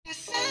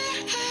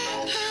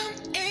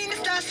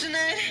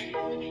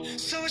tonight.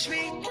 So watch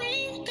me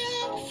bring the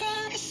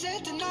fire,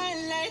 set the night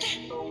light.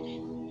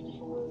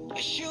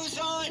 Shoes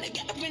on,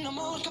 get up in the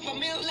mood, cup of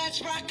milk,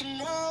 let's rock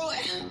and roll.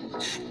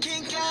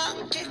 Kink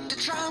out, kick the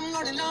drum,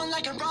 rolling on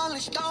like a rolling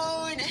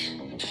stone.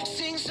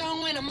 Sing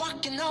song when I'm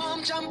walking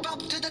home, jump up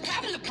to the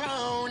top of the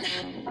brown.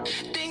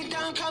 Ding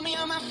dong, call me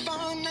on my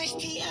phone, nice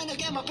tea and I'll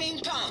get my ping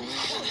pong.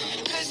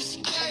 This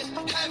is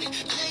heavy,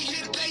 play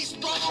hit the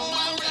baseball,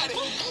 I'm ready.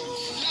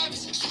 Life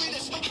is sweet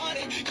as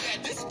honey,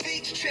 yeah, this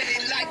beat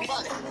treated like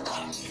money.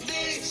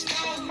 This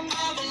go, I'm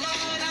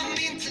alone, I'm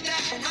into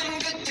that, I'm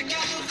good to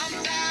go,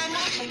 I'm down.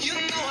 You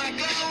know I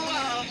go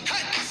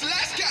hey, so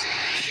let's go.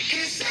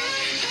 'Cause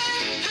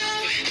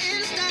I'm in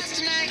the stars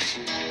tonight.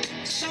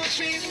 So watch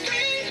me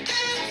bring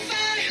the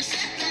fire,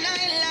 set the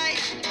night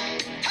light.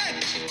 Hey,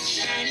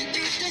 shining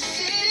through the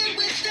city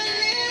with a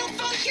little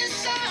funky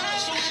sound.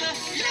 So I'ma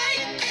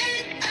light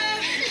it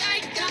up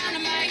like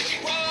dynamite.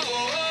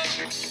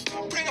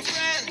 Whoa, bring a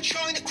friend,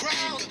 join the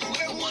crowd.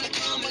 We wanna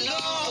come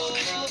along.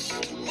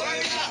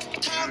 Word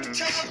up, talk to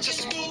talk,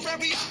 just move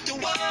every up the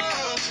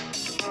wall.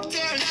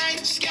 There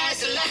night, sky's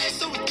the light,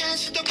 so we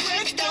dance to the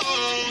breakdown.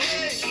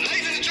 Hey.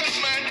 Ladies and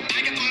gentlemen,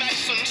 I get the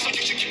medicine, so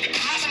you should keep your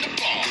eyes on the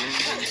ball.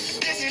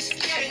 This is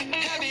getting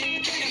heavy,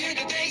 can you hear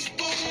the bass?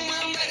 Boom,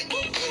 I'm ready.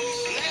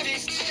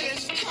 Ladies,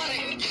 this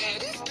honey, yeah,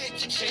 this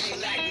bitch is chilling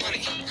like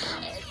money.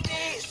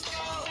 This go,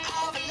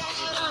 all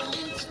alone, I'm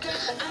into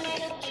that, I'm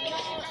ready to go.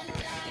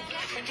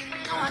 You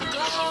know I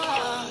go.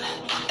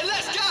 And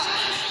let's go.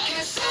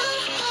 'Cause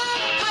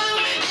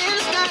I'm in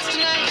the stars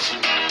tonight,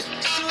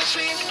 so it's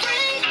free.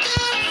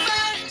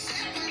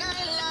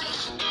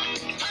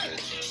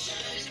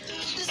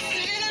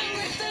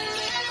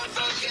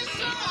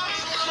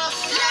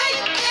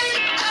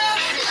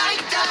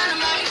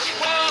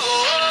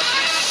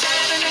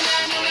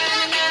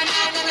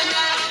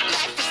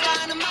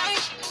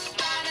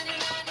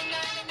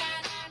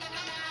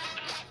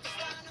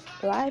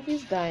 Life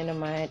is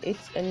Dynamite.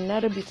 It's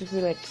another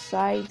beautiful,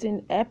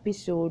 exciting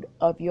episode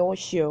of your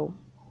show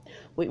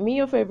with me,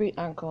 your favorite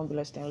anchor,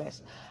 Below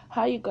Stainless.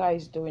 How you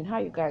guys doing?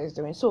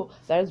 So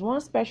there is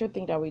one special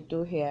thing that we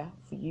do here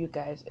for you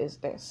guys is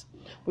this.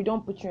 We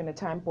don't put you in a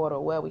time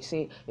portal where we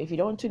say if you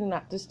don't tune in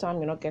at this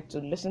time, you don't get to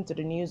listen to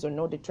the news or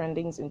know the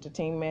trendings,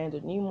 entertainment, the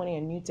new money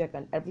and new tech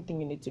and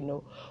everything you need to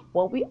know.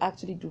 What we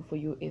actually do for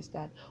you is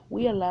that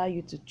we allow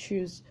you to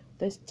choose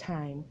this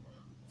time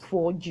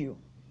for you.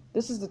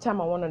 This is the time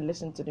I want to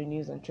listen to the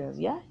news and trends.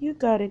 Yeah, you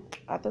got it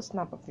at the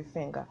snap of your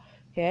finger.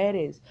 Here it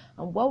is.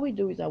 And what we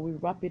do is that we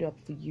wrap it up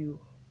for you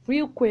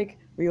real quick,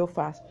 real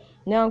fast.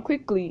 Now,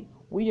 quickly,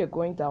 we are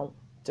going down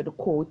to the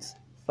quotes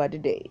for the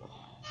day.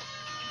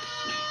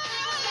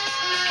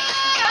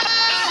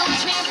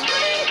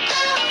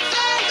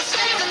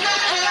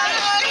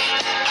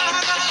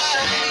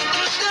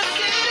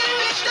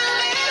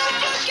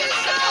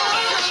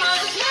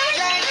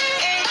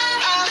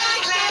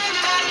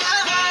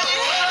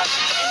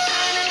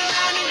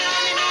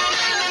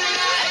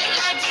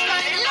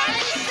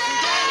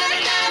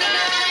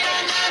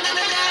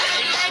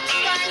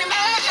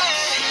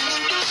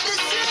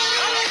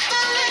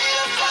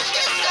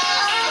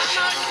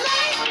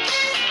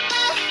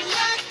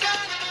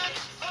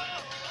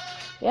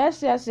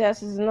 Yes.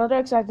 It's another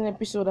exciting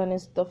episode, and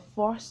it's the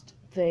first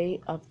day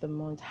of the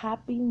month.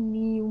 Happy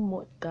new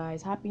month,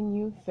 guys. Happy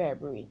new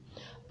February.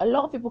 A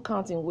lot of people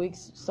count in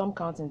weeks, some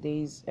count in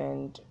days,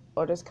 and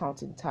others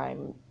count in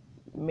time,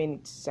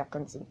 minutes,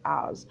 seconds, and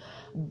hours.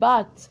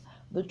 But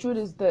the truth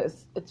is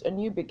this: it's a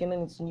new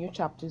beginning, it's a new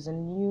chapter, it's a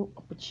new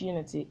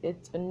opportunity.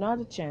 It's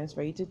another chance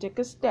for you to take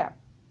a step.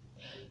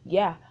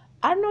 Yeah,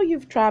 I know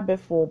you've tried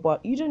before,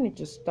 but you don't need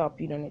to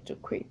stop. You don't need to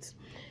quit.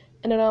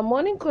 And in our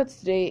morning quote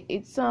today,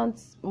 it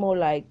sounds more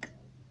like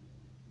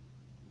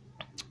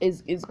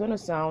it's gonna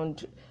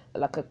sound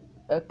like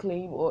a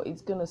claim, or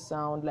it's gonna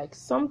sound like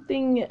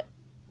something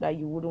that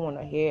you wouldn't want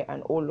to hear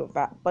and all of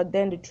that. But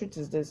then the truth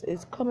is this: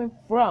 it's coming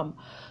from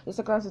the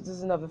second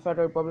citizen of the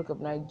Federal Republic of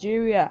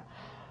Nigeria,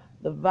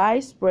 the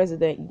Vice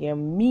President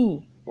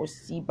Yemi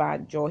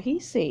Osinbajo. He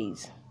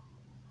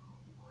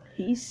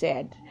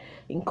said,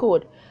 in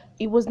quote,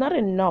 "It was not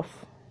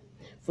enough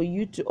for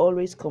you to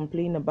always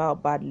complain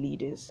about bad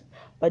leaders,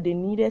 but they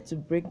needed to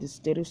break the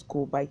status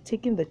quo by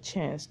taking the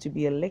chance to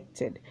be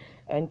elected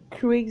and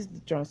create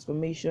the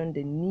transformation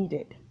they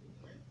needed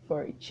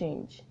for a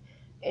change."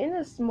 In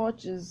as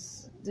much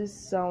as this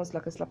sounds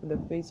like a slap in the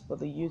face for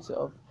the youth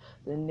of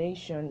the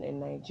nation in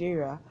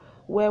Nigeria,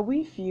 where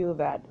we feel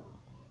that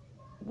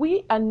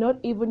we are not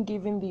even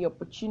given the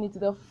opportunity,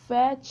 the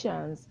fair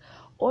chance,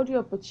 or the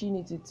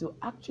opportunity to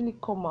actually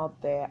come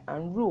out there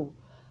and rule.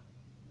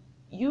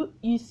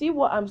 You see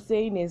what I'm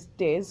saying is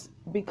this,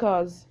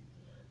 because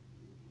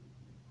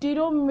they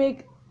don't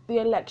make the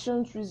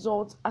elections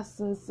results as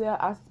sincere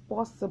as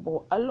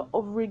possible. A lot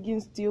of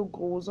rigging still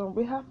goes on.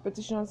 We have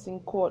petitions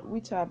in court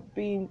which have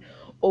been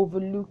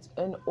overlooked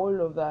and all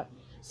of that.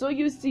 So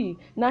you see,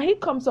 now he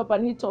comes up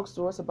and he talks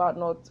to us about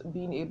not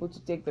being able to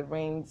take the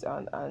reins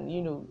and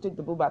take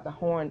the bull by the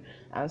horn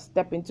and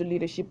step into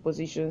leadership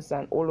positions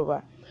and all of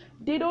that.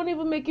 They don't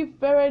even make it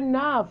fair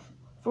enough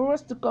for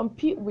us to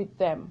compete with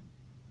them.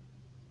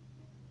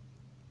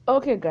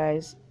 Okay,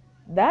 guys,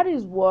 that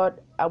is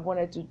what I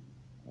wanted to.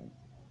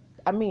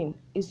 I mean,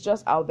 it's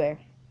just out there.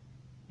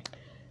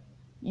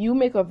 You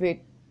make of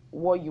it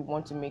what you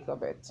want to make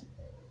of it.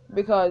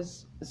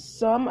 Because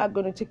some are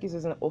going to take it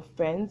as an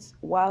offense,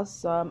 while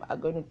some are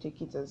going to take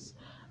it as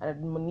an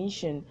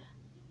admonition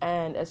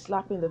and a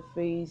slap in the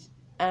face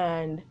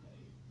and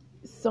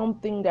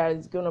something that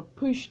is going to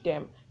push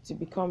them to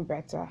become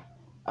better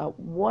at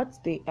what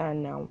they are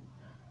now.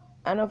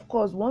 And of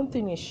course, one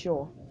thing is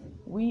sure,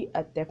 we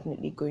are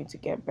definitely going to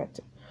get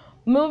better.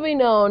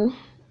 Moving on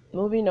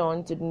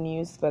to the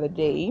news for the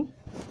day.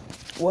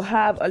 We'll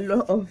have a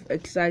lot of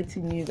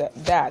exciting news at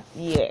that.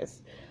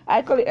 Yes,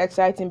 I call it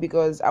exciting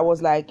because I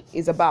was like,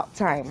 it's about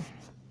time.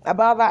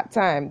 About that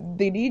time.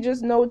 Did you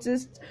just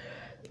notice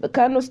the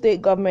Kano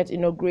state government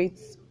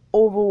inaugurates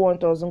over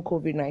 1,000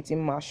 COVID-19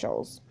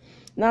 marshals?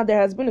 Now, there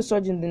has been a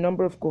surge in the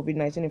number of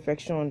COVID-19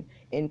 infection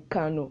in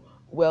Kano.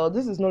 Well,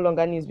 this is no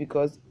longer news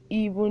because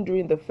even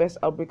during the first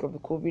outbreak of the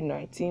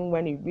COVID-19,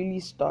 when it really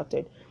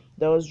started,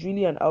 there was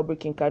really an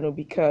outbreak in Kano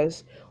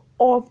because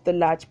of the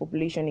large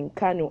population in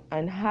Kano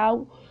and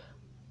how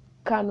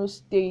Kano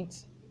State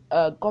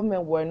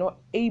government were not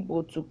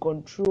able to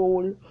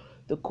control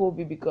the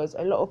COVID because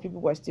a lot of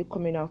people were still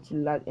coming out to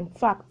land. In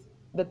fact,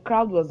 the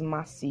crowd was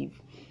massive,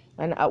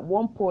 and at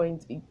one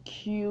point it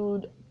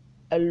killed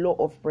a lot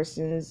of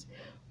persons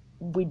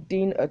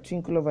within a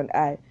twinkle of an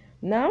eye.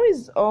 Now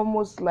is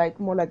almost like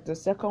more like the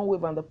second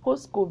wave and the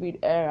post-COVID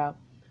era,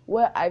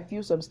 where I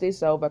feel some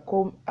states are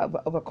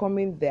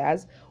overcoming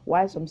theirs,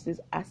 while some states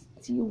are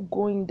still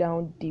going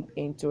down deep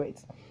into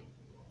it.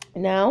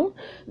 Now,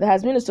 there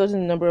has been a surge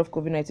in the number of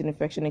COVID-19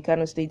 infection in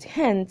Kano State,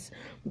 hence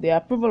the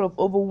approval of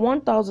over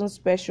 1,000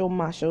 special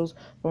marshals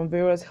from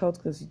various health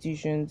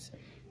institutions,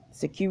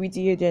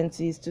 security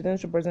agencies,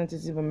 student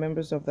representatives, and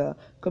members of the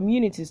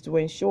communities to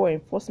ensure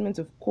enforcement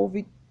of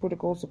COVID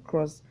protocols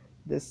across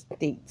the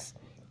states.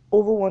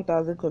 Over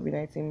 1,000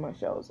 COVID-19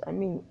 marshals. I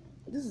mean,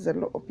 this is a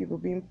lot of people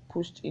being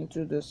pushed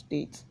into the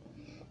states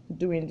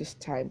during this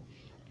time.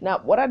 Now,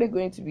 what are they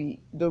going to be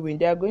doing?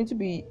 They are going to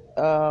be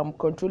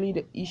controlling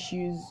the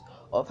issues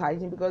of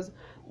hygiene, because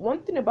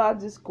one thing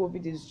about this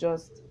COVID is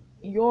just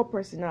your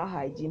personal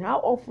hygiene. How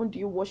often do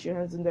you wash your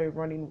hands in the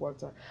running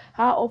water?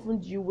 How often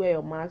do you wear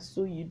a mask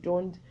so you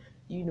don't,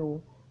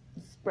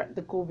 spread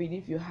the COVID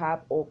if you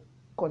have, or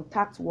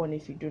contact one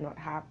if you do not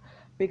have?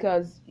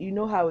 Because you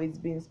know how it's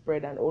being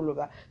spread and all of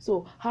that.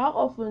 So how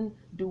often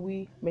do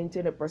we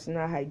maintain a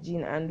personal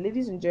hygiene? And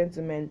ladies and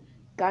gentlemen,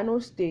 Kano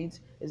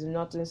State is a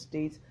northern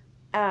state,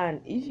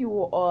 and if you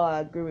will all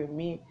agree with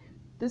me,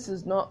 this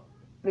is not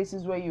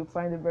places where you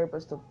find the very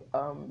best of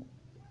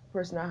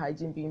personal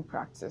hygiene being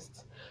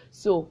practiced.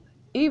 So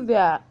if they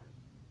are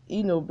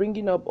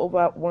bringing up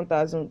over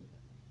 1,000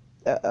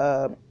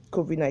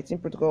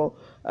 COVID-19 protocol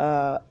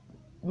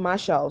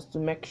marshals to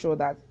make sure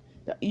that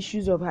the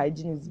issues of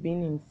hygiene is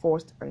being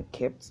enforced and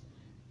kept,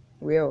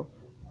 well,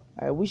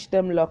 I wish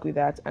them luck with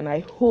that, and I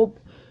hope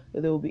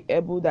that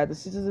the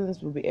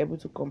citizens will be able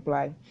to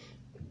comply.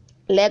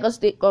 Lagos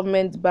state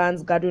government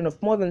bans gathering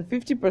of more than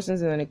 50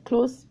 persons in an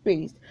enclosed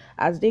space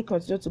as they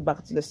continue to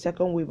battle the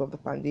second wave of the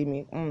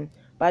pandemic.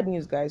 Bad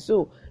news, guys.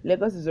 So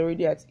Lagos is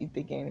already at it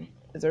again.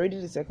 It's already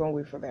the second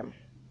wave for them.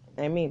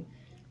 I mean,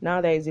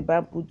 now there is a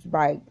ban put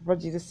by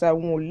Project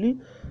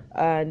Sanwo-Olu,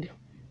 and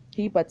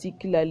he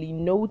particularly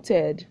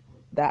noted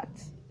that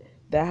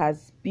there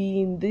has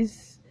been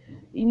this,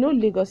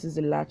 Lagos is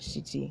a large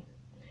city.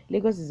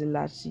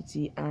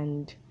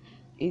 And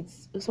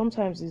it's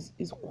sometimes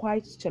is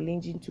quite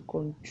challenging to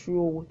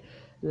control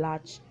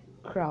large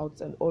crowds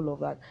and all of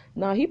that.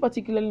 Now, he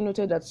particularly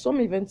noted that some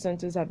event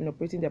centers have been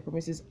operating their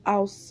premises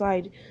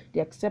outside the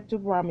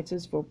acceptable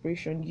parameters for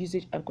operation,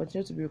 usage, and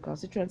continue to be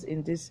recalcitrant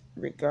in this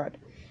regard.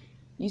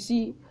 You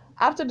see,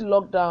 after the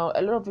lockdown,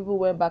 a lot of people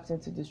went back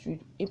into the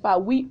street. In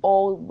fact, we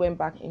all went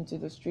back into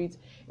the streets,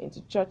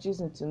 into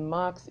churches, into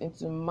mosques,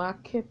 into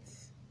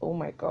markets. Oh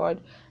my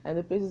God. And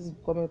the places is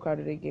becoming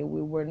crowded again.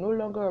 We were no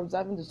longer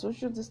observing the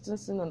social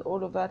distancing and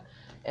all of that.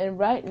 And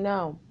right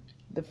now,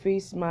 the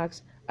face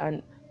masks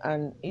and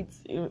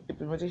its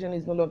implementation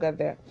is no longer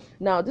there.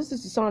 Now, this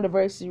is to sound a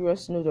very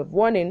serious note of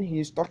warning. He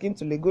is talking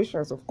to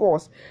Lagosians, of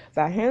course,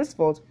 that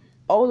henceforth,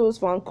 all those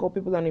found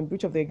culpable and in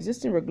breach of the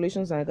existing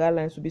regulations and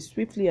guidelines will be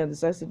swiftly and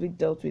decisively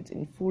dealt with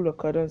in full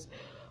accordance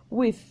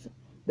with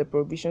the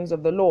provisions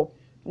of the law.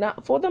 Now,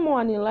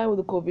 furthermore, and in line with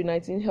the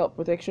COVID-19 Health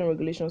Protection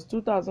Regulations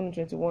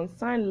 2021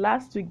 signed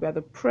last week by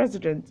the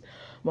President,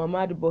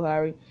 Muhammadu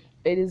Buhari,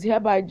 it is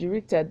hereby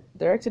directed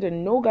that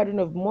no gathering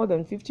of more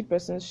than 50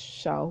 persons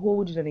shall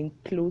hold in an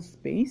enclosed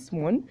space,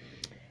 one,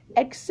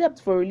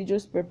 except for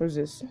religious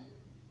purposes,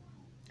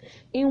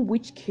 in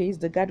which case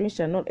the gathering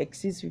shall not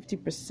exceed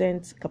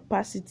 50%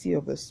 capacity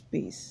of the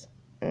space.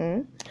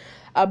 Mm.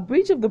 A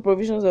breach of the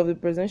provisions of the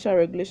presidential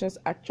regulations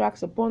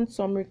attracts, upon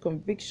summary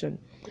conviction,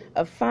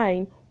 a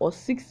fine or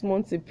 6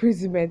 months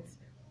imprisonment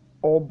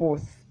or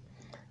both.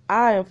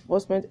 Our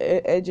enforcement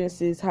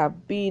agencies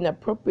have been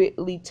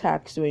appropriately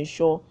taxed to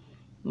ensure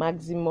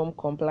maximum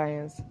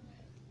compliance.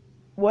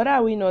 What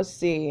are we not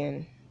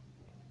saying?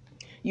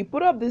 You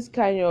put up this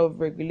kind of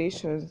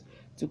regulations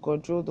to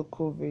control the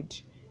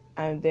COVID,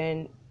 and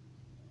then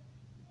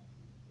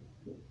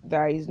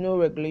there is no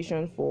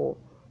regulation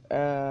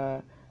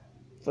uh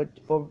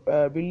for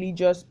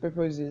religious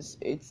purposes.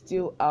 It's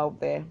still out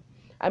there.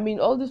 I mean,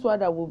 all this while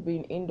that we've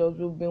been indoors,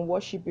 we've been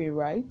worshiping,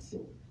 right?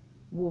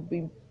 we've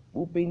been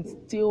we've been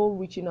still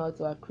reaching out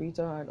to our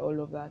creator and all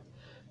of that.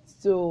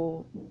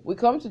 So we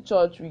come to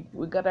church,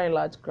 we gather in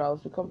large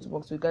crowds. We come to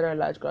mosque, we gather in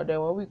large crowds.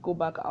 Then when we go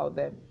back out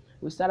there,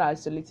 we start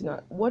isolating.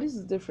 What is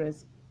the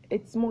difference?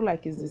 It's more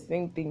like it's the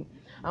same thing.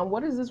 And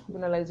what is this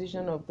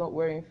criminalization of not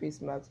wearing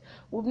face masks?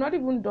 We've not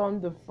even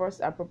done the first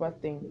and proper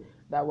thing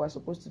that we're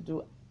supposed to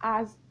do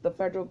as the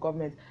federal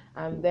government,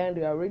 and then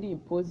they're already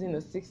imposing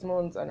the 6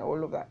 months and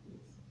all of that.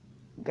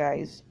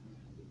 Guys,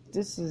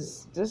 this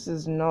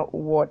is not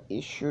what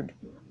it should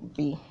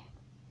be.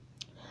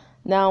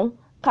 Now,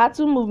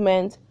 cattle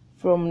movement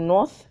from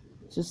north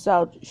to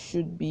south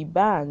should be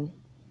banned,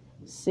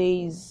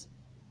 says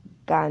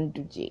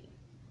Ganduje.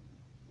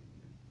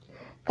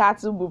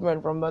 Cattle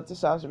movement from north to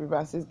south should be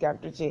banned, says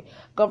Ganduje.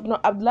 Governor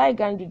Abdullahi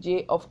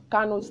Ganduje of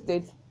Kano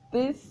State.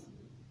 This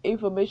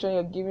information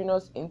you're giving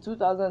us in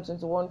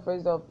 2021,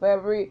 1st of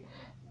February,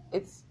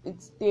 it's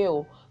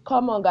stale.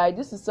 Come on, guys,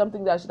 this is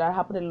something that should have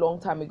happened a long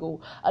time ago.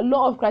 A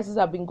lot of crises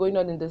have been going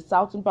on in the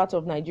southern part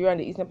of Nigeria and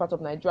the eastern part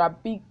of Nigeria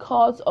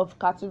because of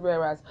cattle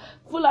rearers,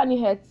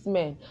 Fulani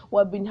herdsmen.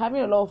 We've been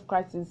having a lot of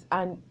crises,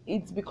 and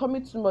it's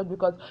becoming too much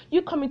because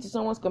you come into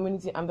someone's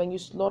community and then you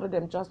slaughter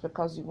them just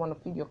because you want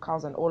to feed your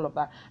cows and all of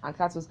that and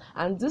cattle.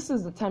 And this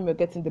is the time you're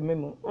getting the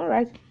memo. All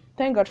right,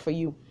 thank God for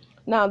you.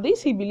 Now,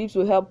 this he believes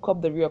will help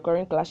curb the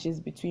recurring clashes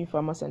between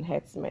farmers and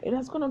herdsmen. It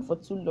has gone on for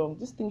too long.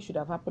 This thing should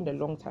have happened a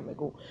long time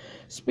ago.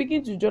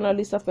 Speaking to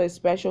journalists after a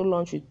special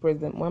lunch with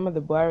President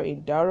Muhammadu Buhari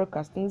in Daura,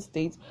 Katsina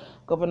State,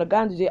 Governor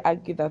Ganduje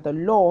argued that the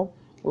law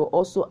will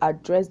also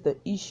address the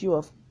issue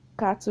of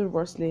cattle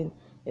rustling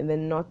in the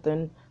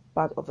northern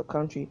part of the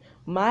country.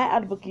 My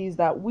advocacy is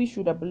that we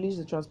should abolish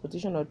the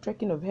transportation or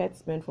trekking of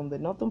herdsmen from the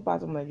northern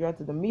part of Nigeria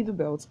to the middle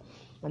belt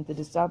and to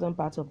the southern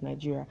part of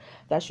Nigeria.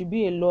 There should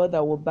be a law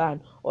that will ban,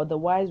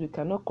 otherwise we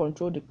cannot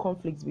control the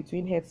conflicts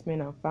between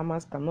herdsmen and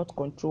farmers, cannot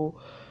control,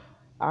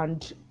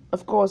 and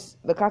of course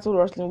the cattle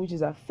rustling, which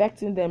is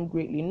affecting them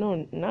greatly.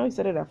 No, now it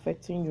started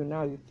affecting you.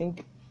 Now you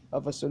think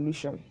of a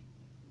solution.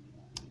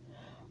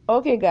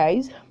 Okay,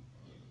 guys,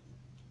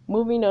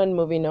 moving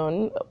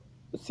on.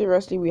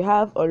 Seriously, we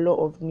have a lot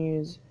of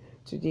news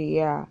today.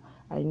 Yeah,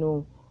 I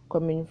know,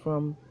 coming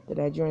from the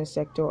Nigerian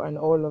sector and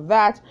all of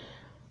that.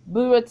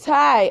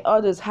 Buratai,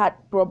 others had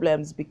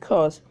problems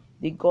because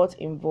they got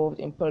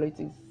involved in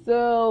politics.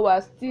 So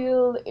we're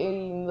still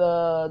in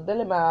the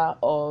dilemma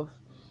of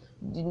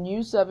the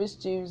new service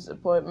chief's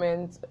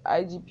appointment,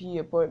 IGP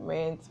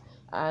appointment,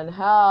 and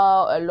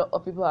how a lot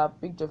of people have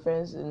picked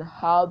offense in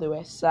how they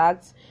were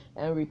sacked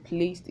and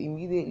replaced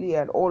immediately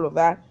and all of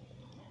that.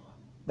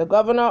 The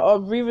governor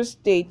of Rivers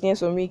State,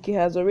 Nyesom Wike,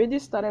 has already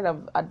started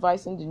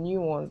advising the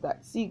new ones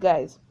that, see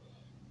guys,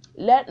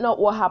 let not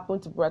what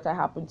happened to Buratai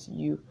happen to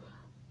you.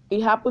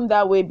 It happened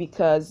that way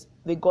because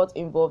they got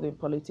involved in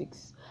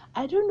politics.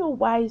 I don't know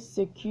why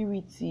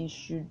security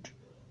should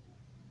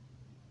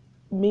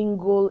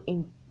mingle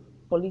in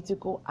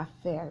political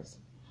affairs.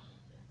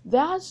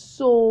 Their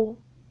sole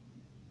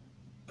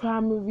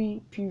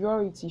primary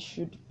priority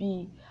should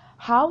be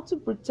how to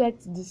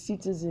protect the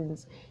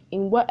citizens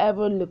in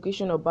whatever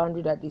location or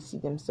boundary that they see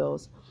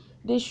themselves.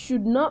 They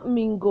should not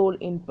mingle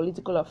in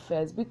political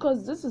affairs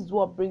because this is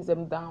what brings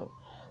them down.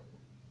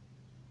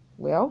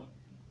 Well,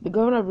 the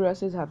governor of Rivers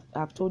State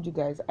have told you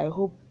guys. I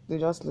hope they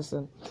just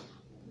listen.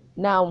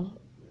 Now,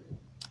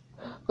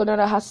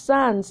 Colonel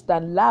Hassan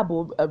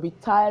Stanlabo, a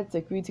retired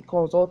security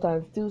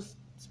consultant still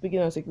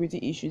speaking on security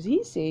issues,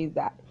 he says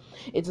that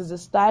it is the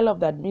style of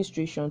the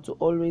administration to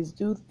always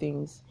do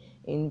things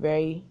in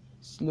very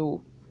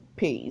slow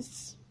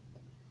pace.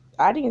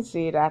 I didn't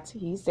say that,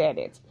 he said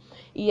it.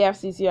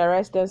 EFCC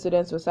arrests 10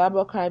 students for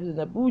cyber crimes in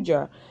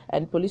Abuja,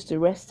 and police to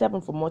arrest 7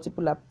 for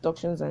multiple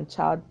abductions and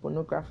child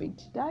pornography.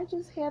 Did I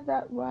just hear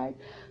that right?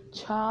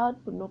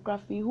 Child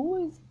pornography.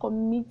 Who is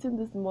committing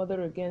this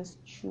murder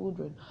against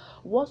children?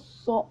 What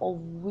sort of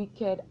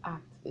wicked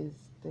act is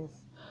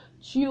this?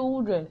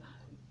 Children,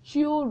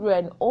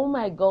 oh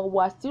my God,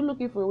 we're still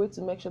looking for a way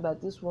to make sure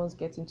that these ones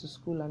get into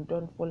school and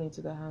don't fall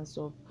into the hands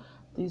of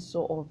these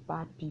sort of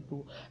bad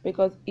people.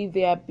 Because if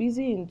they are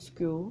busy in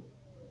school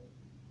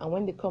and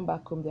when they come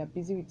back home, they are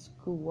busy with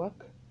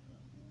schoolwork,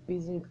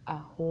 busy at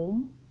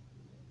home,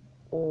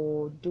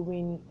 or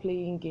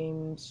playing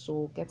games,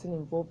 or getting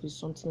involved with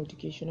something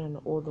educational and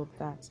all of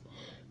that,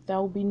 there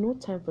will be no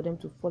time for them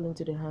to fall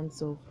into the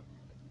hands of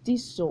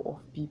this sort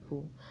of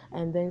people.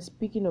 And then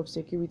speaking of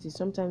security,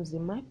 sometimes they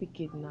might be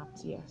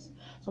kidnapped, yes.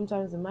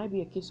 Sometimes it might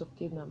be a case of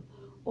kidnap.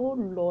 Oh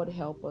Lord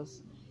help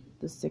us.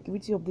 The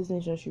security of this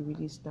nation should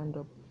really stand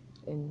up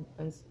and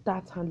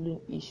start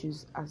handling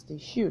issues as they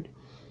should.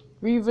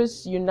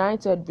 Rivers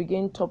United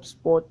regain top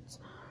spot.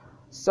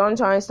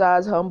 Sunshine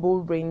Stars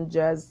humble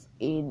Rangers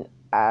in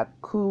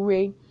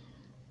Akure.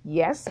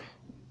 Yes,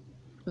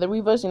 the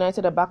Rivers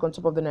United are back on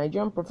top of the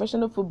Nigerian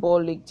Professional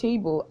Football League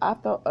table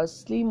after a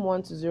slim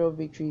 1-0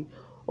 victory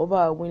over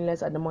a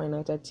winless Adamawa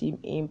United team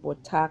in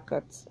Port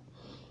Harcourt.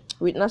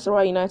 With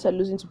Nasarawa United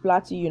losing to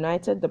Plateau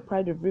United, the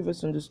pride of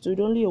Rivers understood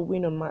only a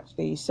win on match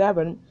day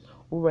 7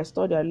 will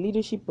restore their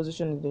leadership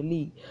position in the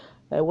league.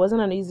 It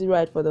wasn't an easy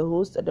ride for the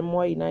host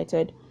Adamawa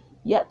United,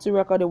 yet to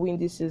record a win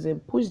this season,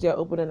 pushed their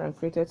opponent and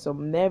created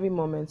some nervy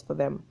moments for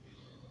them.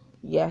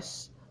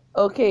 Yes.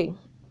 Okay.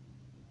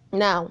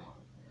 Now,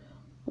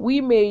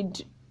 we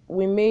made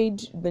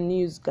the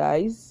news,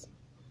 guys.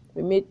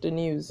 We made the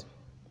news.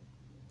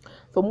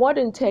 For more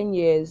than 10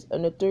 years, a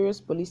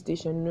notorious police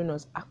station known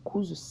as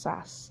Akuzu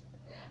SAS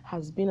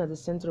has been at the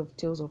center of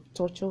tales of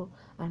torture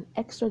and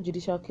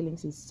extrajudicial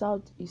killings in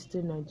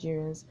southeastern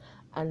Nigeria's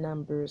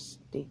Anambra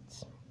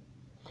State.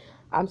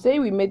 I'm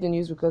saying we made the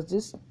news because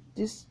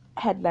this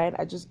headline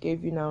I just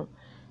gave you now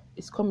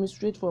is coming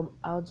straight from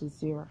Al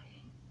Jazeera.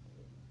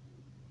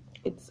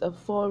 It's a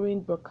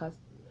foreign broadcast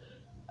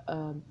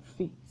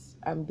feed,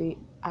 and they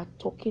are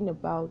talking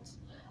about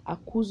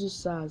Akuzu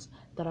SARS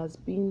that has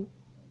been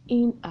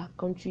in our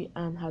country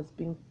and has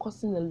been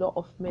causing a lot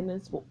of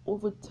menace for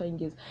over 10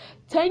 years.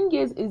 10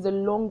 years is a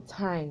long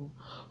time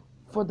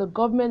for the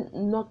government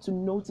not to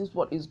notice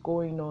what is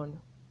going on.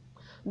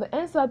 The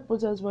NSAD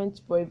protest went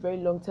for a very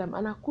long time,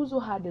 and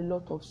Akuzu had a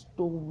lot of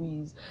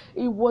stories.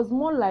 It was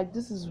more like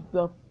this is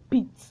the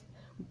pit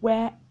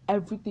where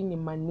everything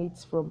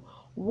emanates from.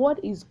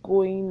 What is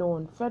going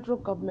on? Federal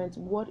government,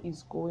 what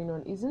is going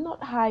on? Is it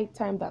not high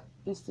time that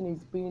this thing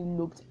is being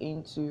looked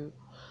into?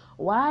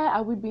 Why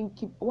are we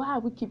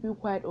keeping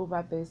quiet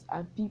over this,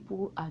 and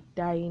people are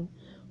dying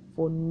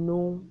for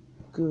no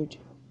good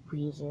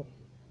reason?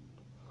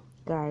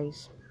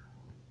 Guys,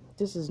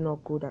 this is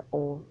not good at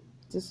all.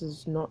 This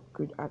is not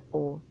good at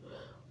all.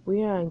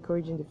 We are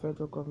encouraging the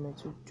federal government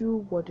to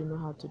do what they know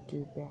how to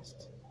do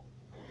best.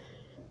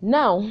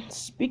 Now,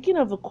 speaking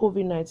of the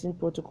COVID-19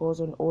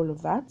 protocols and all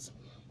of that,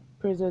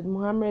 President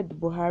Muhammad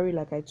Buhari,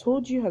 like I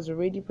told you, has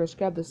already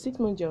prescribed the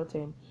 6-month jail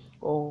term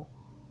or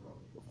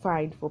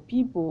fine for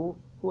people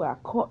who are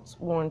caught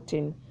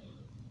wanting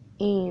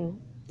in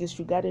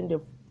disregarding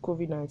the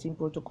COVID-19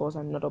 protocols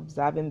and not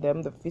observing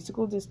them, the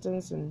physical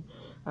distance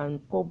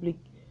and public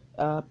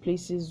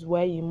places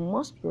where you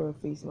must wear a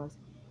face mask.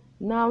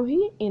 Now,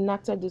 he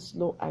enacted this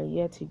law and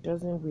yet he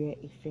doesn't wear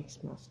a face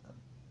mask.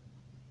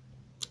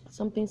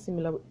 Something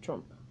similar with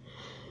Trump.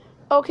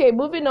 Okay,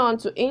 moving on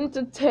to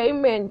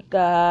entertainment,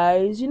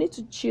 guys. You need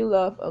to chill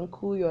off and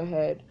cool your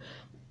head.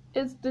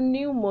 It's the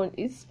new month,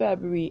 it's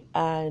February,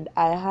 and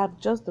I have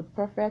just the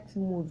perfect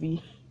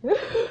movie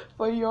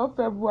for your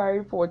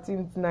February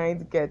 14th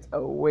night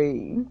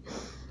getaway.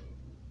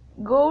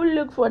 Go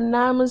look for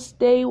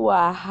Namaste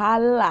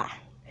Wahala.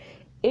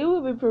 It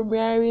will be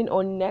premiering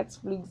on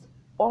Netflix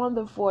on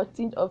the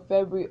 14th of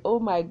February. Oh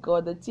my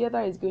god, the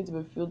theater is going to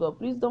be filled up.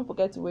 Please don't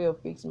forget to wear your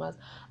face mask.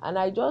 And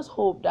I just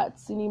hope that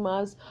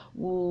cinemas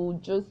will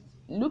just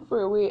look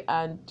for a way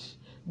and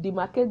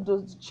demarcate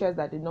those chairs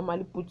that they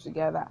normally put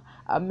together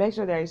and make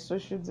sure there is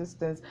social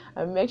distance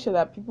and make sure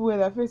that people wear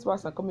their face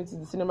masks are coming to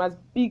the cinemas,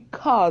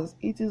 because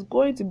it is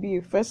going to be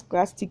a first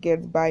class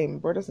ticket buying,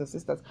 brothers and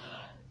sisters.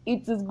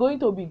 It is going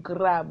to be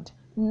grabbed.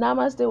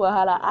 Namaste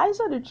Wahala. I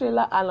saw the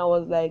trailer and I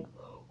was like,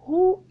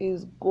 who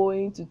is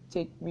going to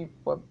take me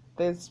for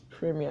this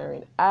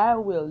premiering? I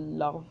will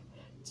love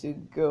to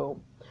go.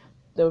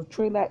 The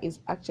trailer is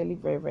actually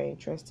very, very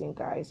interesting,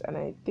 guys, and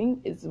I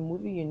think it's a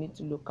movie you need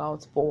to look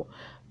out for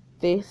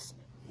this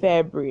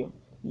February.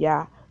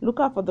 Yeah, look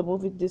out for the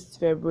movie this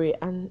February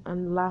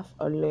and laugh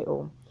a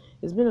little.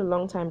 It's been a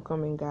long time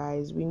coming,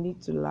 guys. We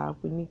need to laugh.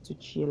 We need to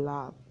chill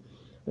out.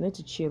 We need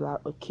to chill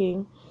out,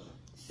 okay?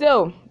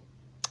 So,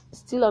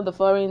 still on the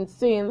foreign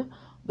scene,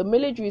 the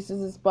military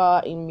seizes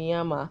power in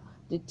Myanmar,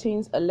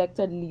 detains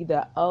elected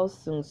leader Aung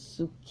San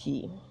Suu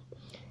Kyi.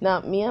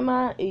 Now,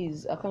 Myanmar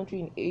is a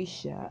country in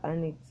Asia,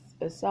 and it's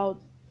a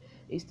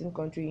southeastern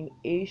country in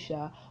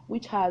Asia,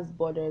 which has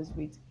borders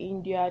with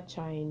India,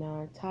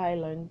 China,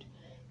 Thailand,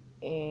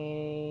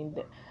 and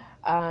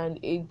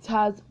it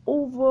has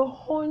over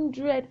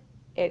 100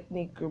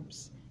 ethnic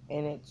groups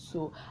in it.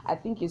 So I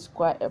think it's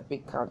quite a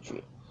big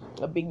country,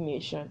 a big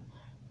nation.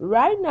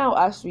 Right now,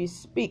 as we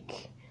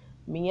speak,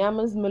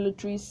 Myanmar's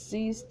military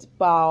seized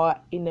power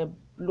in a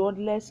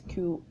bloodless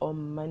coup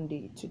on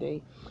Monday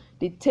today,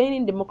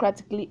 detaining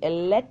democratically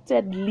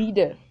elected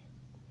leader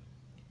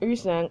Aung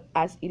San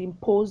as it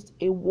imposed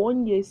a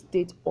 1-year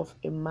state of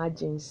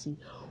emergency.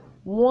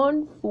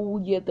 1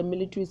 full year the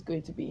military is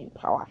going to be in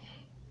power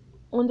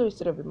under a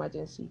state of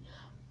emergency,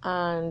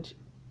 and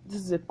this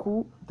is a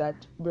coup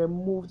that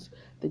removed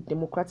the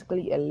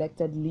democratically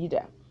elected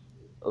leader.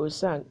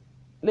 Osang.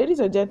 Ladies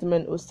and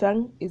gentlemen,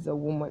 Osang is a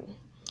woman.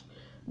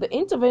 The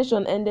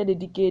intervention ended a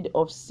decade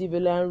of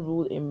civilian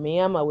rule in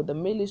Myanmar, with the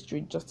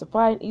military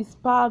justifying its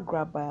power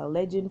grab by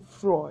alleging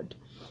fraud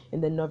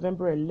in the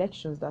November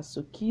elections that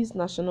Suki's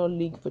National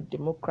League for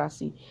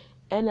Democracy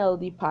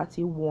 (NLD)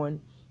 party won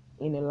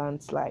in a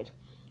landslide.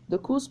 The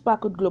coup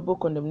sparked global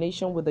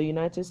condemnation, with the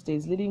United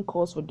States leading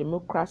calls for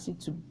democracy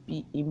to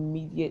be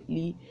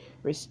immediately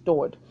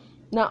restored.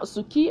 Now,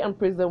 Suki and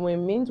President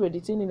Win Myint were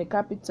detained in the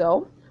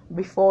capital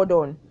before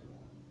dawn.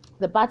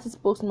 The party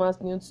spokesman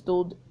news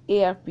told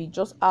AFP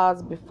just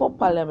hours before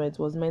Parliament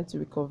was meant to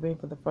reconvene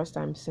for the first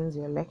time since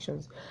the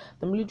elections.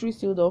 The military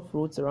sealed off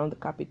roads around the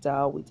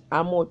capital with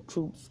armored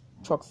troops,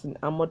 trucks, and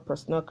armored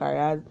personnel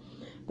carriers.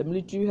 The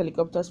military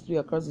helicopters flew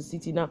across the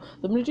city. Now,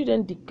 the military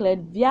then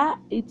declared via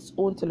its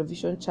own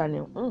television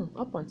channel,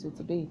 up until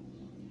today.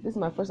 This is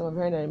my first time I've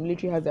heard that the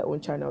military has their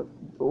own channel,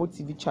 own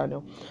TV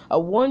channel, a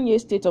 1-year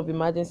state of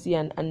emergency,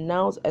 and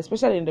announced,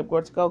 especially in the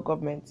political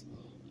government,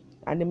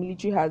 and the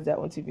military has their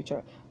own TV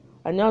channel,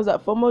 announced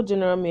that former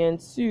General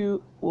Myint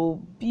Siu will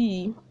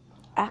be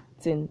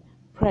acting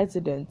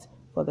president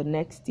for the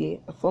next year.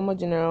 Former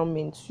General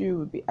Myint Siu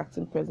will be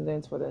acting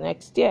president for the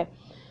next year.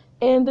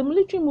 And the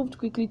military moved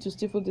quickly to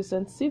stifle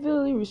dissent,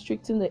 severely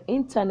restricting the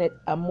internet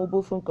and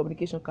mobile phone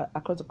communication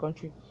across the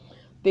country.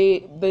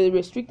 They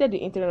restricted the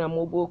internet and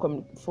mobile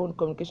phone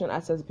communication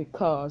access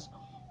because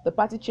the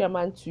party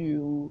chairman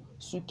to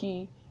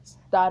Suki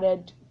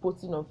started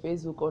posting on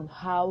Facebook on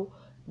how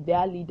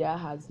their leader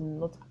has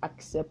not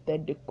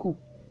accepted the coup.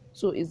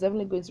 So it's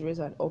definitely going to raise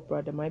an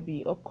uproar. There might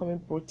be upcoming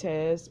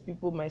protests.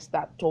 People might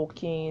start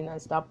talking and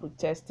start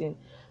protesting.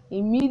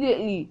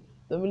 Immediately,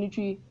 the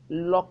military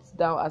locked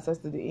down access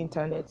to the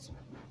internet.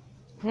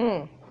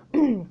 In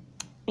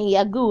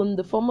Yangon,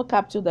 the former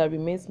capital that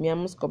remains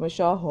Myanmar's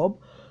commercial hub,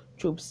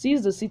 troops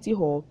seized the city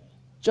hall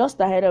just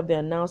ahead of the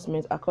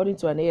announcement, according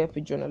to an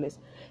AFP journalist.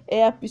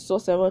 AFP saw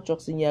several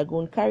trucks in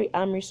Yangon carry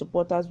army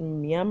supporters with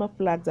Myanmar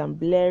flags and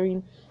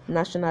blaring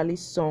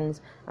nationalist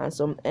songs, and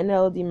some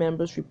NLD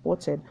members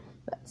reported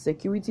that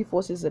security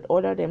forces had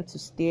ordered them to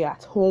stay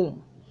at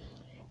home.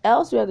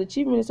 Elsewhere, the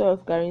chief minister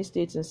of Karen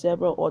State and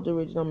several other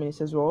regional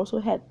ministers were also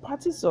held.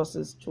 Party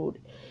sources told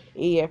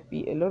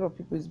AFP a lot of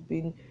people is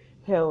being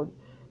held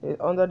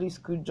under this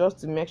coup just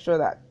to make sure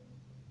that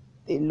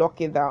they lock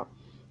it down.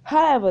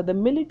 However, the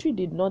military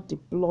did not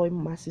deploy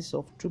masses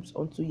of troops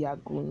onto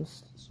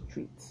Yangon's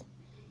streets.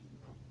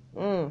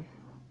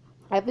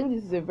 I think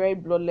this is a very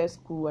bloodless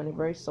coup and a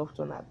very soft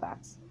one at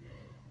that.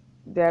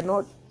 They are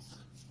not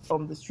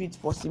on the streets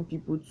forcing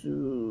people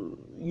to,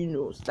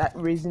 start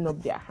raising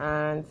up their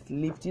hands,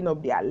 lifting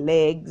up their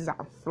legs,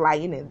 and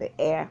flying in the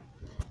air.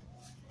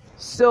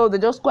 So they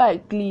just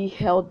quietly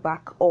held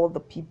back all the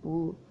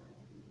people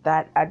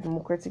that are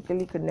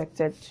democratically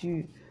connected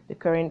to the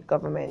current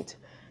government.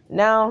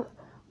 Now,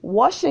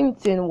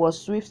 Washington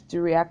was swift to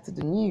react to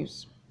the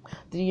news.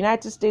 The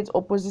United States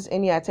opposes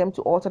any attempt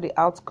to alter the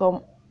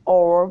outcome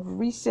of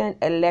recent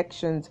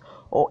elections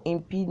or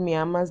impede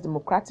Myanmar's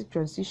democratic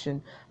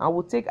transition, and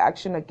will take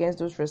action against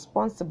those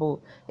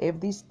responsible if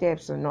these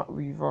steps are not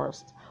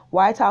reversed.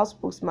 White House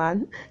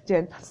spokesman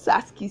Jen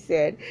Psaki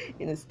said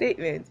in a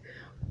statement,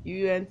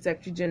 UN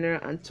Secretary General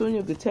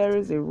Antonio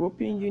Guterres, the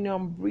European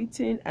Union,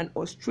 Britain, and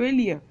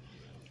Australia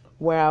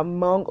were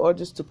among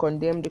others to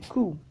condemn the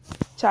coup.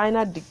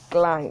 China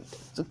declined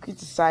to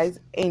criticize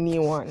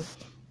anyone,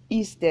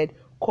 instead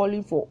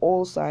calling for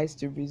all sides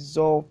to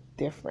resolve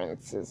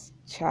differences.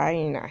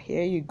 China,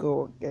 here you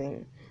go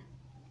again.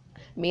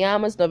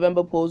 Myanmar's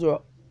November polls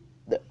were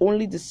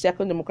only the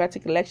second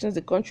democratic elections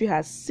the country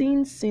has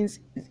seen since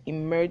it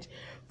emerged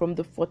from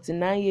the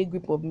 49-year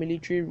grip of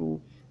military rule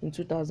in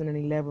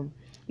 2011.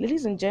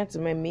 Ladies and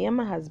gentlemen,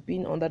 Myanmar has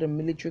been under the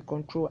military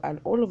control,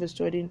 and all of a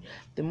sudden,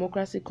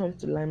 democracy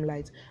comes to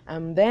limelight,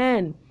 and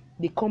then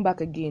they come back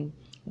again.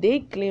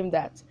 They claim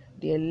that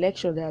the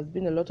election, there has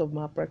been a lot of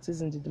malpractice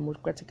in the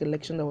democratic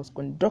election that was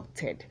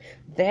conducted.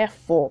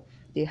 Therefore,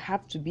 they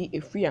have to be a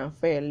free and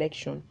fair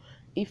election.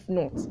 If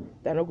not,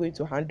 they're not going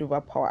to hand over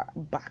power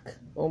back.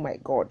 Oh my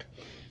God.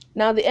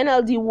 Now, the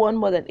NLD won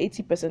more than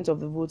 80% of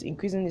the vote,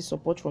 increasing its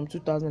support from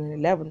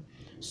 2011.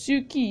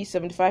 Suu Kyi,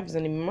 75, is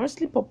an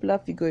immensely popular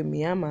figure in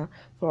Myanmar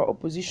for her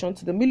opposition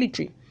to the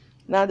military.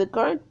 Now, the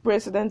current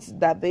president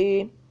that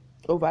they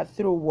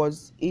overthrew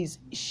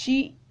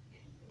she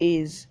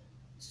is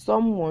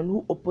someone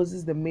who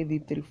opposes the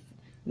military.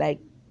 Like,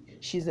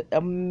 she's a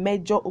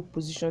major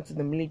opposition to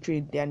the military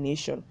in their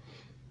nation.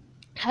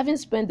 Having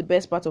spent the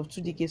best part of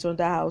 2 decades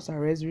under house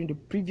arrest during the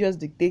previous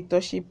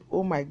dictatorship,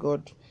 oh my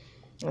God,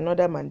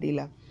 another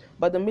Mandela.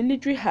 But the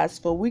military has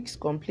for weeks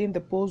complained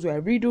the polls were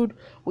riddled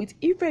with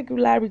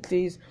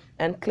irregularities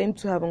and claimed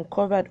to have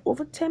uncovered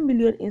over 10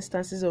 million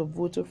instances of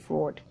voter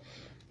fraud.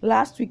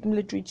 Last week,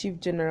 Military Chief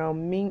General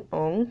Min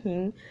Aung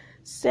Hlaing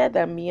said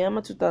that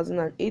Myanmar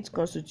 2008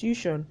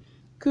 constitution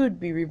could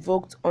be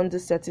revoked under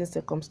certain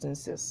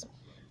circumstances.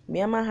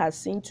 Myanmar has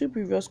seen two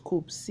previous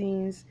coups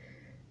since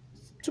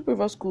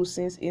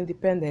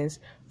independence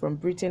from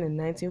Britain in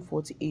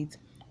 1948,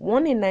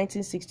 one in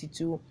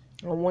 1962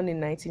 and one in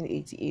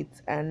 1988,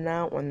 and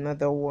now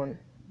another one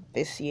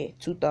this year,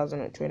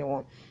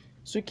 2021.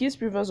 Suki's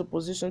previous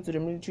opposition to the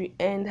military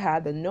end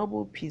had the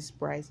Nobel Peace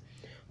Prize,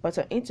 but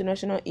her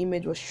international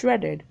image was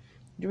shredded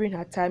during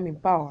her time in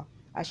power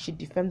as she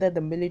defended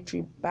the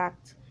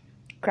military-backed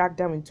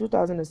crackdown in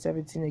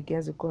 2017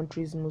 against the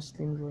country's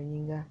Muslim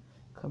Rohingya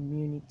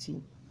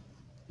community.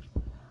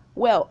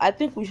 Well, I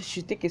think we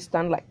should take a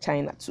stand like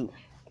China too.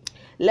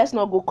 Let's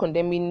not go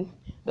condemning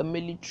the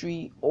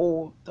military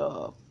or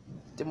the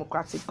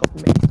democratic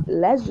government.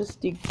 Let's just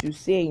stick to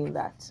saying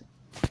that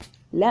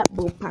let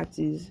both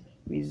parties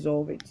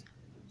resolve it,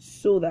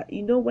 so that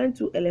when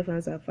two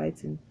elephants are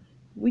fighting,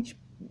 which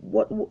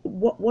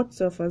what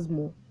suffers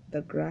more?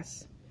 The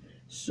grass.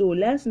 So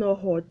let's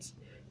not hurt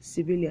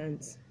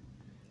civilians.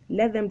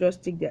 Let them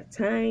just take their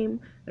time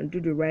and do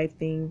the right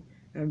thing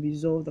and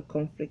resolve the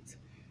conflict.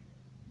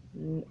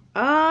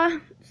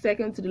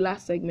 Second to the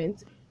last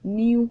segment,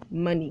 new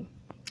money.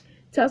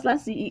 Tesla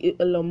CEO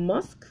Elon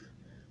Musk,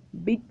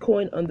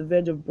 Bitcoin on the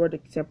verge of broad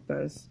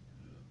acceptance.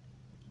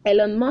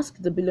 Elon Musk,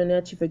 the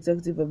billionaire chief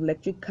executive of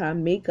electric car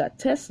maker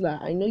Tesla.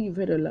 I know you've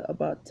heard a lot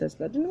about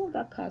Tesla. Do you know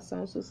that car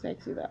sounds so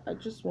sexy that I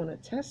just want a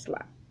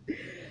Tesla?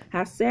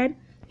 Has said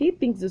he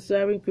thinks the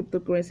soaring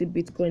cryptocurrency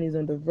Bitcoin is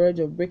on the verge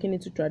of breaking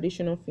into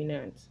traditional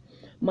finance.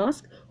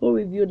 Musk, who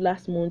revealed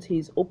last month he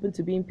is open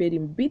to being paid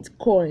in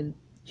Bitcoin,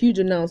 huge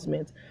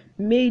announcement,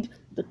 made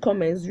the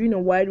comments during a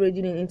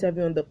wide-ranging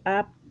interview on the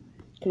app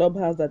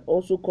Clubhouse that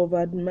also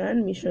covered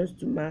manned missions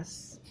to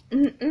Mars.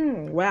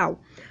 Wow,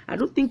 I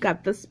don't think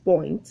at this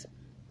point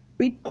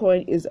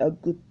Bitcoin is a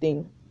good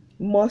thing,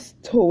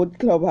 Musk told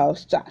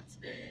Clubhouse chat.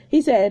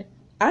 He said,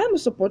 I am a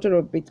supporter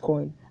of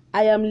Bitcoin.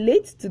 I am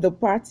late to the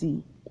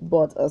party,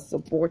 but a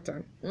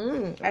supporter.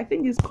 I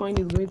think this coin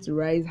is going to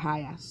rise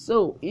higher.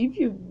 So if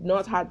you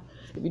don't have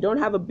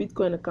a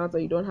Bitcoin account or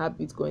you don't have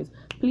Bitcoins,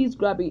 please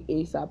grab it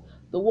ASAP.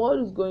 The world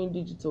is going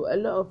digital. A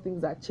lot of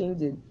things are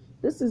changing.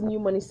 This is new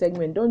money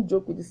segment. Don't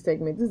joke with this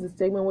segment. This is a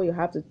segment where you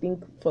have to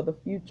think for the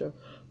future,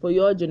 for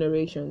your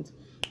generations.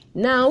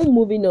 Now,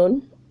 moving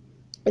on.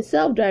 A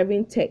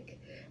self-driving tech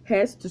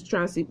heads to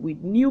transit with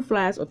New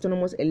Flyers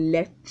autonomous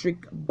electric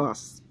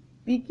bus.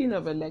 Speaking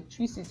of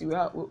electricity, we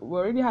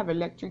already have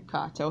electric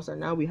cartels,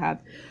 and now we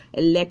have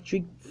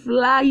electric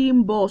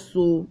flying bus.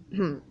 So,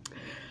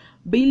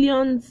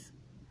 billions.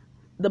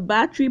 The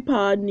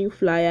battery-powered New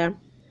Flyer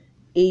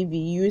AV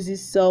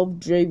uses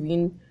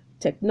self-driving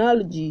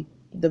technology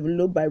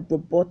developed by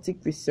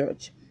Robotic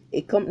Research,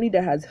 a company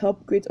that has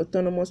helped create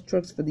autonomous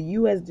trucks for the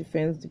U.S.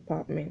 Defense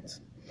Department.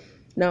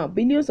 Now,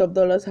 billions of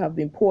dollars have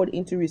been poured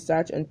into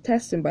research and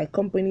testing by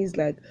companies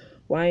like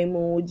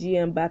Waymo,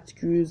 GM-backed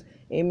Cruise,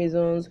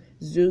 Amazon,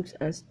 Zoox,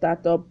 and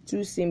startup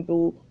Too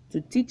Simple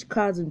to teach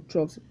cars and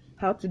trucks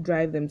how to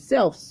drive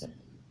themselves.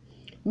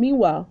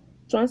 Meanwhile,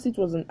 transit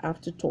was an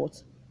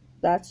afterthought.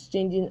 That's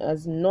changing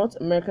as North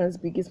America's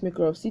biggest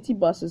maker of city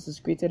buses has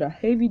created a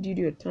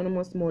heavy-duty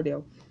autonomous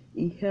model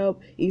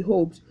he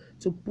hopes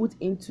to put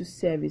into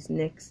service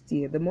next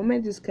year. The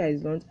moment this car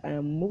is launched, I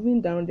am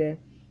moving down there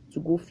to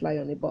go fly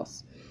on a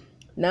bus.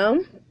 Now,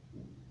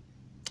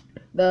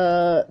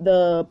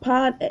 the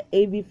powered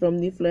AV from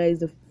New Flyer is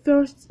the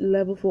first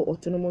level 4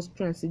 autonomous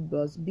transit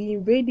bus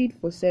being readied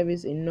for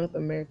service in North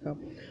America,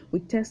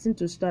 with testing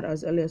to start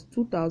as early as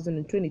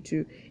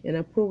 2022 in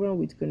a program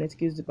with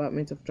Connecticut's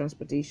Department of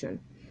Transportation.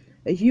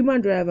 A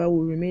human driver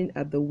will remain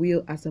at the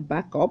wheel as a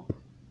backup.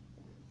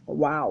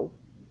 Wow,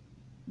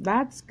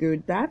 that's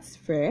good, that's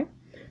fair.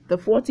 The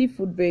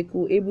 40-foot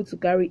vehicle, able to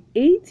carry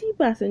 80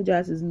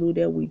 passengers, is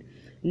loaded with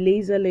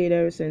laser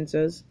lidar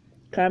sensors,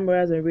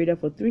 cameras, and radar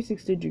for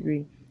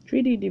 360-degree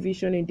 3D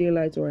division in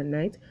daylight or at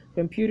night,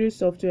 computer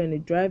software, and a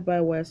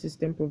drive-by-wire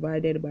system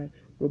provided by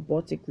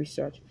Robotic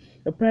Research,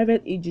 a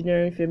private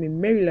engineering firm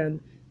in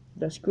Maryland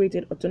that's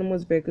created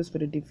autonomous vehicles for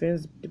the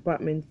Defense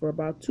Department for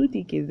about 2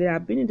 decades. They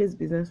have been in this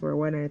business for a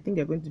while, and I think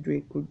they're going to do a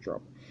good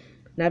job.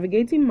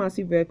 Navigating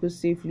massive vehicles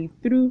safely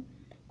through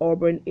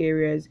urban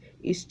areas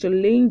is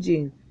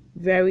challenging,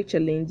 very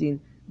challenging,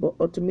 but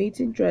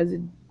automating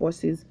transit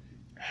buses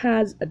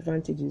has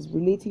advantages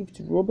relative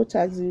to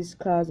robotaxis,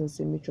 cars, and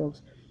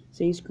semi-trucks,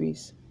 says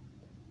Chris.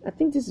 I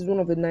think this is one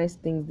of the nice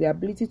things, the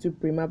ability to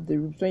pre-map the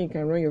route, when you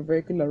can run your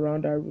vehicle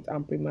around that route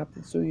and pre-map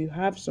it, so you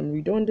have some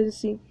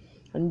redundancy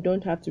and you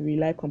don't have to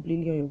rely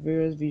completely on your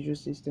various visual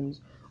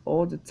systems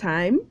all the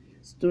time.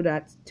 So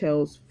that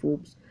tells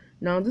folks.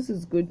 Now this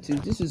is good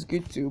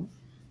too.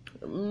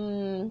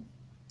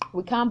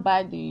 We can't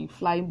buy the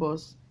flying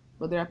bus,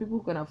 but there are people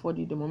who can afford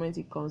it the moment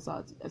it comes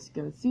out. As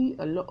you can see,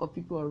 a lot of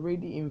people are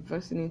already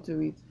investing into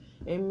it.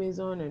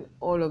 Amazon and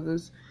all of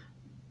those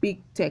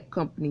big tech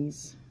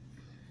companies.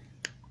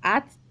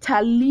 At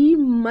Tally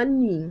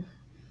Money,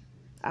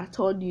 I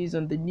told you is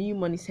on the new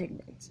money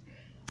segment.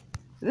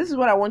 This is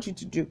what I want you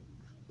to do.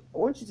 I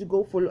want you to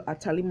go follow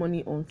Atali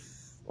Money on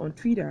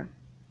Twitter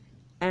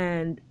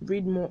and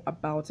read more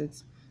about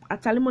it.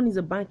 Atali Money is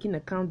a banking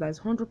account that is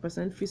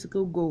 100%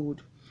 physical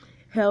gold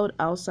held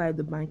outside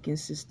the banking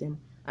system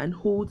and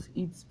holds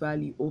its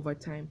value over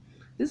time.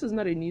 This is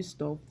not a new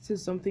stuff. This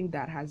is something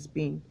that has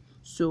been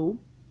So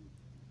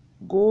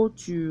go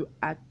to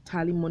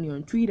 @TallyMoney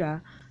on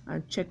Twitter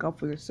and check out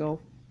for yourself.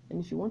 And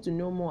if you want to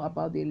know more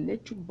about the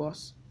electric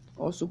bus,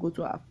 also go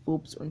to our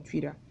Forbes on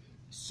Twitter.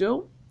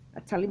 So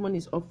 @TallyMoney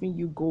is offering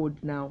you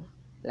gold now.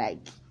 Like,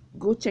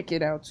 go check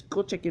it out.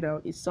 Go check it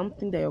out. It's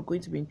something that you're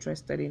going to be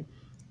interested in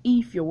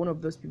if you're one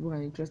of those people who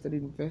are interested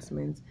in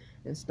investments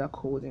and stock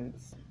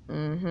holdings.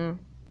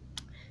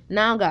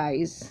 Now,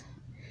 guys,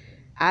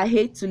 I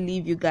hate to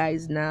leave you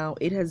guys now.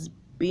 It has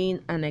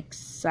been an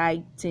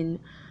exciting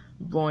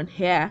run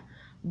here.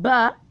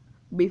 But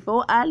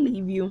before I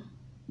leave you,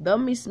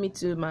 don't miss me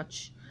too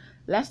much.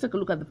 Let's take a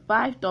look at the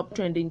 5 top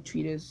trending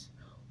tweeters.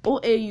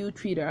 OAU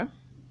Twitter,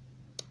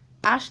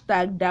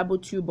 hashtag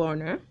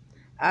Dabo2Burner,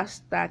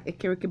 hashtag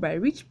Ekereke by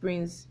Rich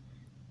Prince,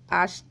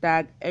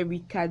 hashtag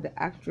Erika the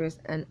actress,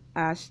 and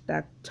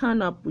hashtag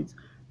Turn Up with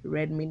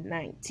Redmi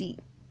 90.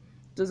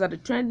 Those are the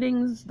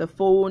trendings. The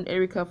phone,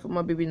 Erika,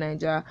 former Baby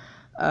Niger,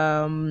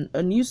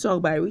 a new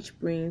song by Rich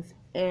Prince,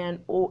 and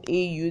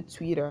OAU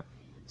Twitter.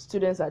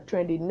 Students are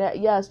trending.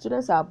 Yeah,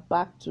 students are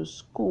back to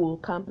school.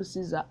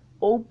 Campuses are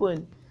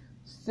open.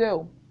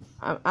 So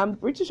I'm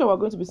pretty sure we're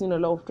going to be seeing a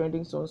lot of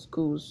trendings on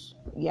schools.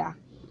 Yeah,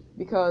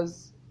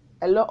 because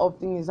a lot of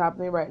things is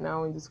happening right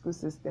now in the school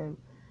system.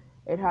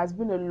 It has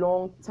been a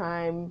long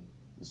time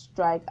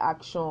strike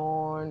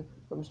action,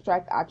 from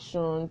strike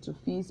action to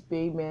fees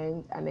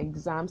payment and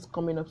exams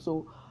coming up.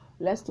 So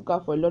let's look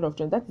out for a lot of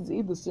trends. That is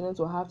if the students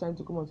will have time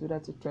to come on Twitter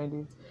to trend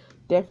it.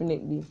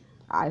 Definitely.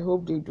 I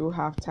hope they do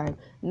have time.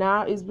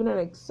 Now it's been an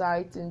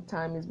exciting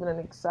time. It's been an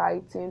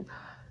exciting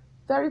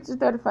 30 to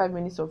 35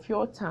 minutes of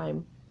your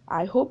time.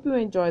 I hope you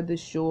enjoyed the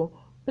show.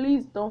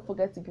 Please don't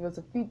forget to give us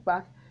a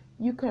feedback.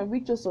 You can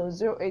reach us on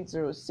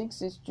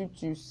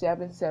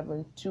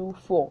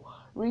 08066227724.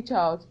 Reach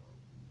out,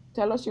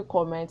 tell us your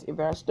comments. If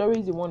there are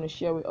stories you want to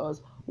share with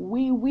us,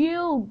 we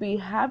will be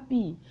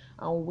happy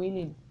and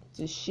willing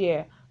to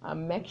share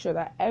and make sure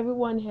that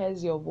everyone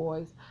hears your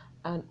voice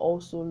and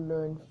also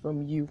learn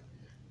from you.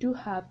 Do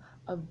have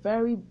a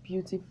very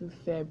beautiful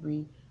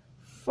February,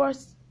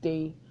 first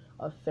day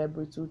of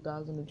February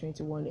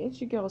 2021. It's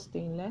your girl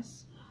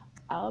Stainless.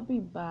 I'll be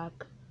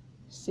back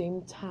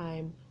same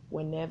time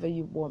whenever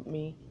you want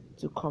me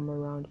to come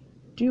around.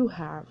 Do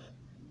have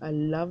a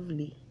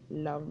lovely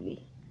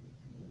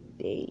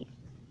day.